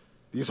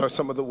 These are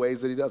some of the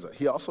ways that he does it.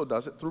 He also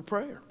does it through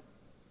prayer.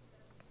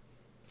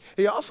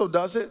 He also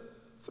does it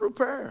through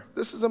prayer.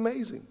 This is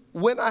amazing.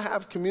 When I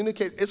have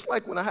communication, it's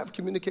like when I have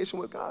communication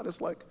with God,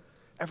 it's like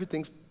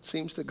everything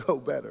seems to go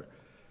better.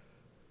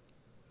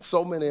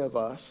 So many of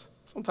us,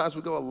 sometimes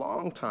we go a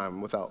long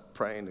time without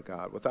praying to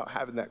God, without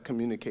having that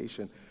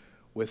communication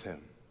with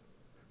him.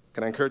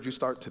 Can I encourage you,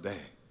 start today?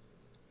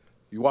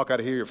 You walk out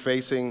of here, you're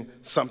facing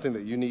something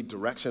that you need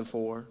direction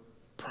for,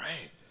 pray.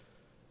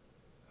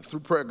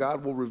 Through prayer,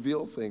 God will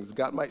reveal things.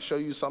 God might show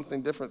you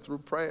something different through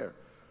prayer.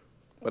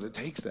 But it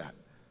takes that.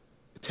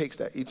 It takes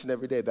that each and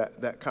every day,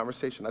 that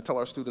conversation. I tell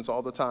our students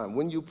all the time,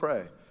 when you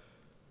pray,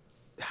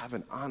 have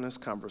an honest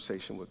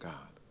conversation with God.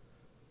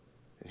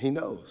 And he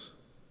knows.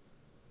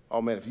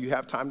 Oh man, if you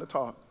have time to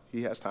talk,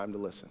 he has time to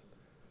listen.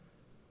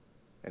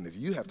 And if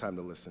you have time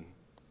to listen,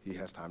 he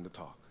has time to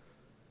talk.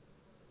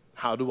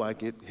 How do I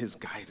get his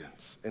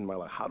guidance in my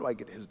life? How do I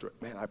get his direct?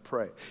 Man, I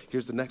pray.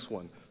 Here's the next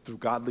one, through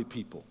godly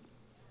people.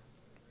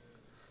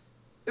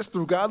 It's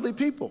through godly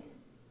people.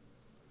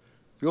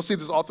 You'll see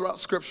this all throughout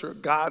Scripture.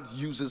 God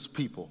uses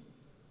people.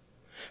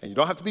 And you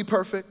don't have to be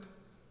perfect.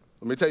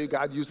 Let me tell you,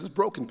 God uses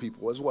broken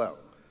people as well.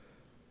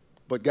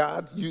 But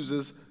God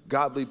uses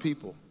godly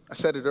people. I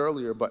said it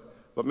earlier, but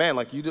man,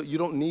 like you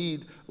don't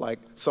need like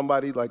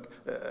somebody like,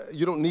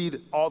 you don't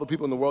need all the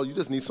people in the world. You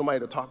just need somebody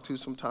to talk to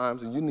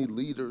sometimes. And you need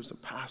leaders and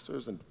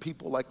pastors and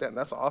people like that. And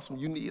that's awesome.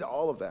 You need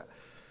all of that.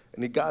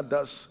 And God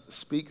does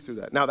speak through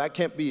that. Now, that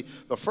can't be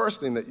the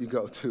first thing that you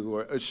go to,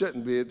 or it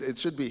shouldn't be. It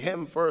should be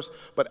him first,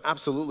 but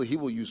absolutely, he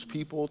will use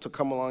people to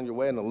come along your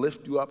way and to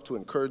lift you up, to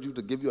encourage you,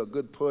 to give you a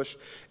good push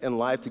in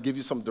life, to give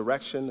you some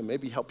direction, and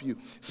maybe help you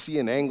see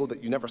an angle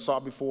that you never saw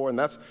before, and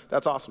that's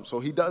awesome. So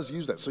he does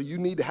use that. So you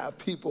need to have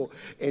people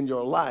in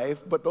your life,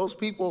 but those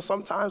people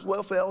sometimes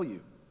will fail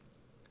you.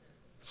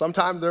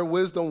 Sometimes their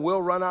wisdom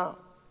will run out.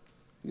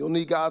 You'll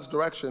need God's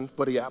direction,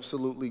 but he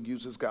absolutely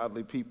uses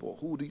godly people.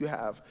 Who do you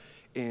have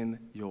in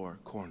your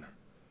corner?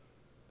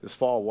 This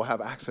fall, we'll have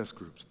access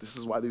groups. This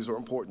is why these are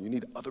important. You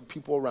need other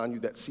people around you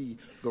that see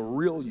the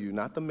real you,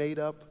 not the made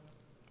up.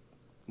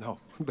 No,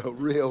 the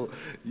real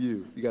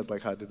you. You guys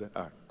like how I did that?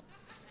 All right.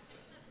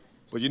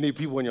 But you need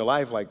people in your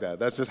life like that.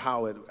 That's just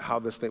how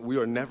this thing, we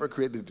are never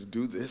created to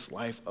do this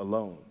life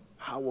alone.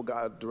 How will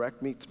God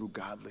direct me? Through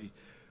godly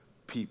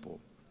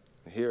people.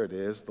 And here it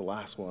is, the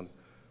last one,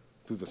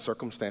 through the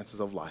circumstances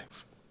of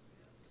life.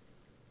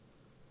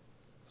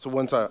 So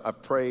once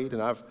I've prayed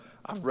and I've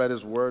read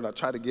his word, and I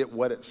try to get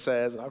what it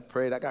says, and I've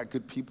prayed, I got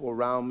good people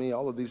around me,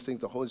 all of these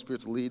things, the Holy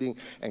Spirit's leading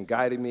and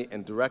guiding me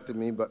and directing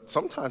me, but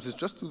sometimes it's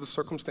just through the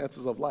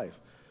circumstances of life.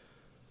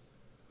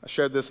 I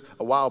shared this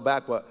a while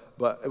back,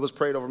 but it was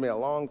prayed over me a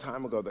long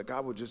time ago that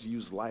God would just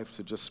use life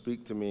to just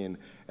speak to me, and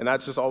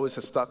that just always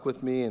has stuck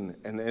with me, and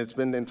it's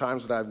been in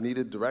times that I've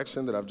needed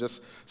direction that I've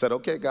just said,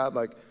 okay, God,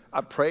 like,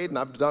 I've prayed and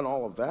I've done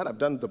all of that. I've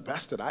done the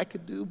best that I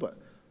could do, but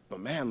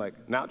man,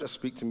 like, now just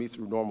speak to me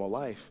through normal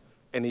life,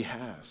 and he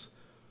has.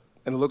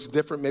 And it looks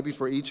different maybe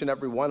for each and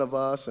every one of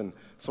us, and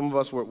some of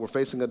us, we're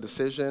facing a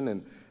decision,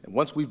 and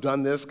once we've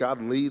done this,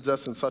 God leads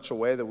us in such a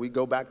way that we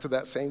go back to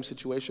that same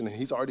situation, and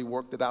he's already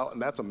worked it out,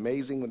 and that's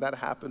amazing when that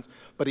happens,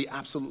 but he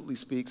absolutely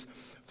speaks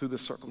through the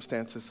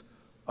circumstances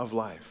of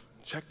life.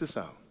 Check this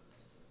out.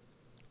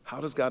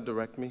 How does God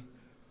direct me?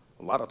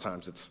 A lot of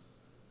times it's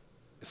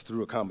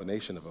through a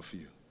combination of a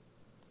few.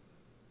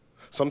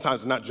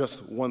 Sometimes it's not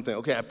just one thing.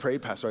 Okay, I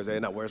prayed, Pastor Isaiah,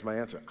 now where's my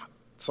answer?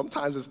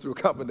 Sometimes it's through a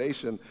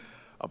combination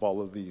of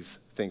all of these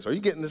things. Are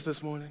you getting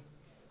this morning?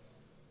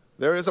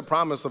 There is a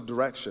promise of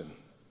direction,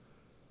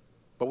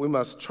 but we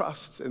must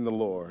trust in the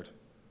Lord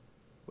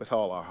with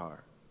all our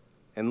heart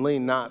and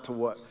lean not to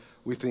what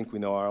we think we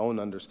know, our own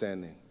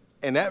understanding.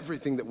 In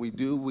everything that we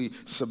do, we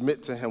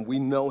submit to him, we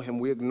know him,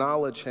 we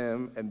acknowledge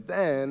him, and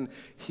then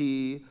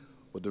he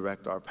will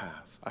direct our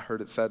paths. I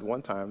heard it said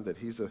one time that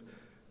he's a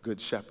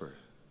good shepherd.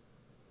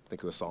 I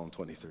think it was Psalm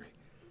 23.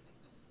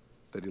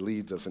 That he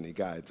leads us and he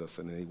guides us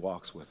and he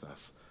walks with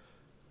us.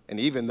 And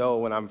even though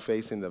when I'm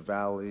facing the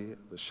valley,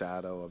 the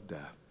shadow of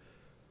death,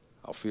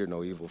 I'll fear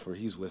no evil, for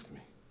he's with me.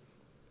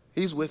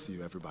 He's with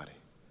you, everybody.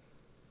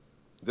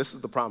 This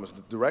is the promise.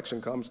 The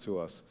direction comes to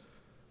us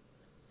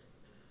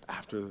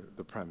after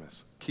the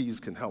premise. Keys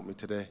can help me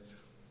today.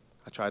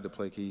 I tried to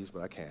play keys,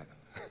 but I can't.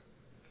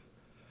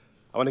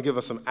 I want to give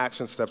us some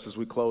action steps as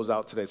we close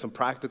out today, some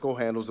practical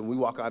handles, and we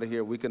walk out of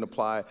here, we can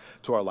apply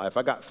to our life.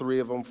 I got 3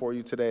 of them for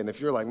you today, and if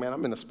you're like, man,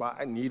 I'm in a spot,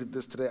 I needed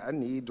this today, I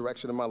need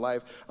direction in my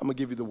life, I'm going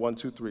to give you the 1,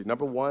 2, 3.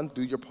 Number 1,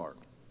 do your part.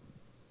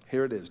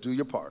 Here it is, do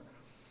your part.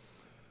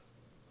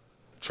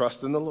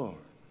 Trust in the Lord.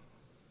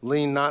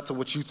 Lean not to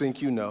what you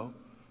think you know.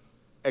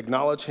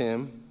 Acknowledge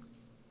him.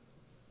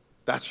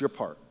 That's your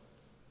part.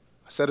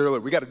 I said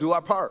earlier, we got to do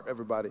our part,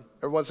 everybody.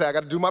 Everyone say, I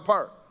got to do my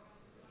part.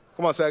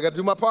 Come on, say, I got to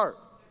do my part.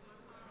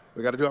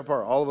 We got to do our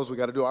part. All of us, we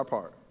got to do our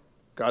part.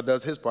 God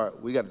does his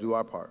part. We got to do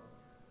our part.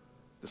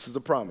 This is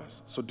a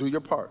promise. So do your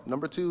part.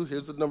 Number 2,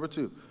 here's the number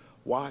 2.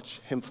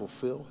 Watch him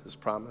fulfill his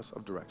promise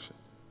of direction.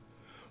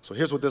 So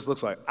here's what this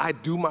looks like. I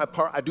do my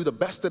part. I do the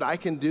best that I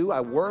can do.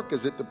 I work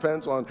as if it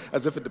depends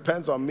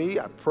on me.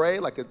 I pray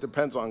like it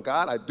depends on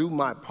God. I do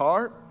my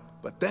part.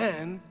 But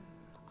then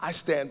I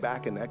stand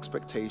back in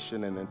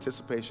expectation and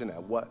anticipation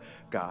at what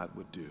God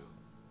would do.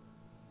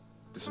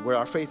 This is where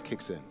our faith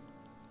kicks in.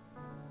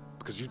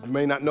 Because you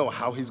may not know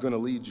how he's going to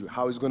lead you,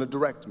 how he's going to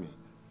direct me.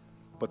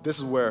 But this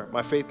is where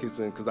my faith kicks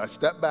in, because I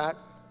step back.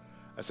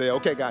 I say,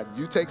 okay, God,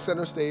 you take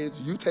center stage.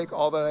 You take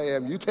all that I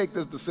am. You take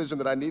this decision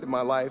that I need in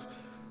my life.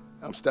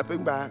 I'm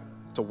stepping back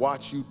to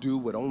watch you do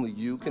what only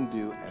you can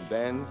do. And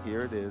then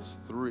here it is,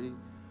 3,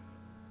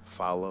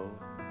 follow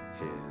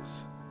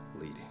his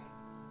leading.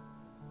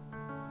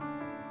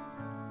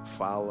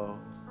 Follow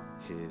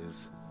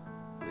his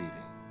leading.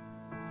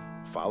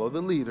 Follow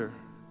the leader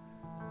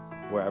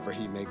wherever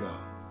he may go.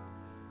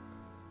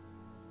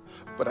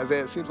 But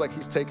Isaiah, it seems like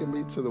he's taking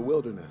me to the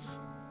wilderness.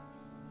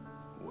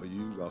 Well,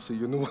 I'll see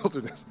you in the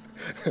wilderness.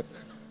 It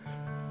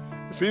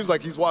seems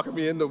like he's walking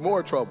me into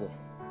more trouble.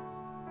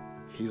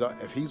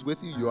 If he's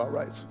with you, you're all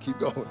right, so keep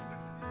going.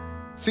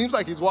 Seems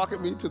like he's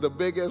walking me to the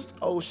biggest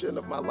ocean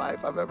of my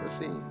life I've ever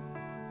seen.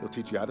 He'll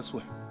teach you how to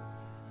swim.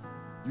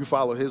 You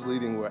follow his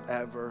leading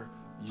wherever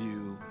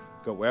you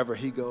go. Wherever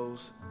he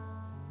goes,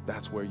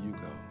 that's where you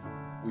go.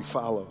 We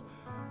follow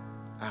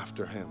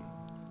after him.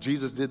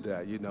 Jesus did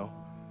that, you know.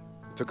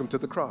 It took him to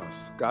the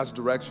cross. God's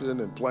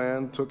direction and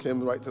plan took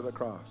him right to the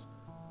cross.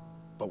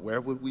 But where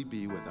would we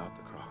be without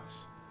the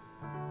cross?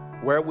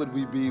 Where would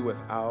we be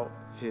without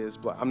his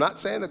blood? I'm not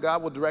saying that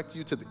God will direct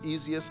you to the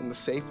easiest and the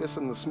safest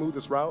and the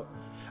smoothest route.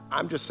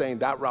 I'm just saying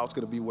that route's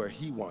going to be where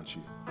he wants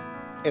you.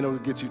 And it'll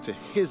get you to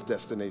his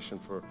destination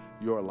for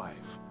your life.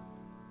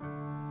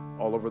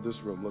 All over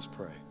this room, let's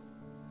pray.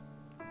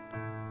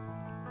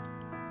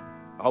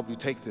 I hope you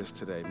take this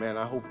today. Man,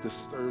 I hope this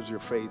stirs your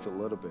faith a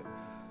little bit.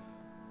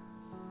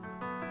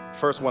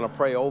 First, I want to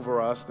pray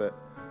over us that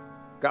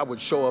God would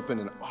show up in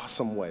an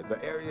awesome way.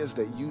 The areas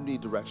that you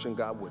need direction,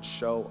 God would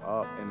show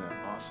up in an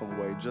awesome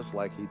way, just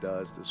like he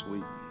does this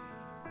week.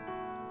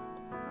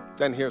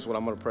 Then here's what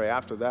I'm going to pray.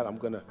 After that, I'm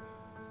going to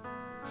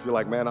feel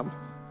like, man,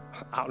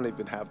 I don't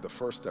even have the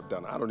first step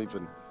done. I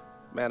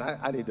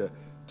need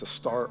to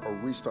start or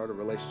restart a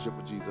relationship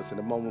with Jesus. In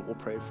a moment, we'll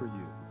pray for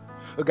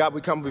you. God,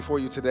 we come before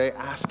you today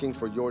asking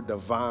for your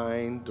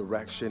divine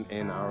direction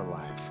in our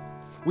life.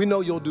 We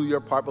know you'll do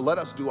your part, but let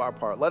us do our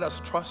part. Let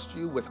us trust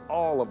you with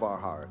all of our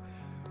heart.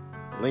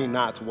 Lean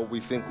not to what we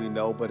think we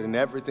know, but in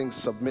everything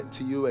submit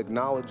to you,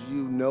 acknowledge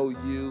you, know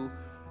you,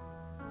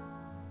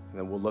 and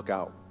then we'll look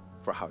out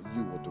for how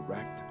you will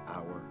direct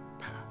our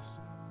paths.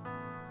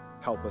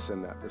 Help us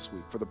in that this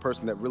week. For the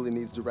person that really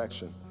needs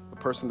direction, the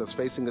person that's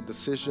facing a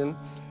decision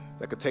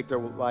that could take their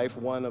life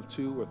one of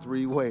 2 or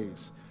 3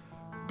 ways,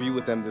 be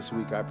with them this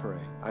week, I pray.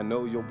 I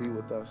know you'll be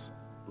with us.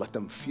 Let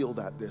them feel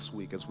that this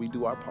week as we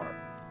do our part.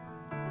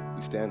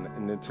 We stand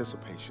in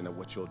anticipation of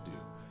what you'll do,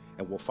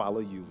 and we'll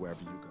follow you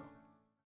wherever you go.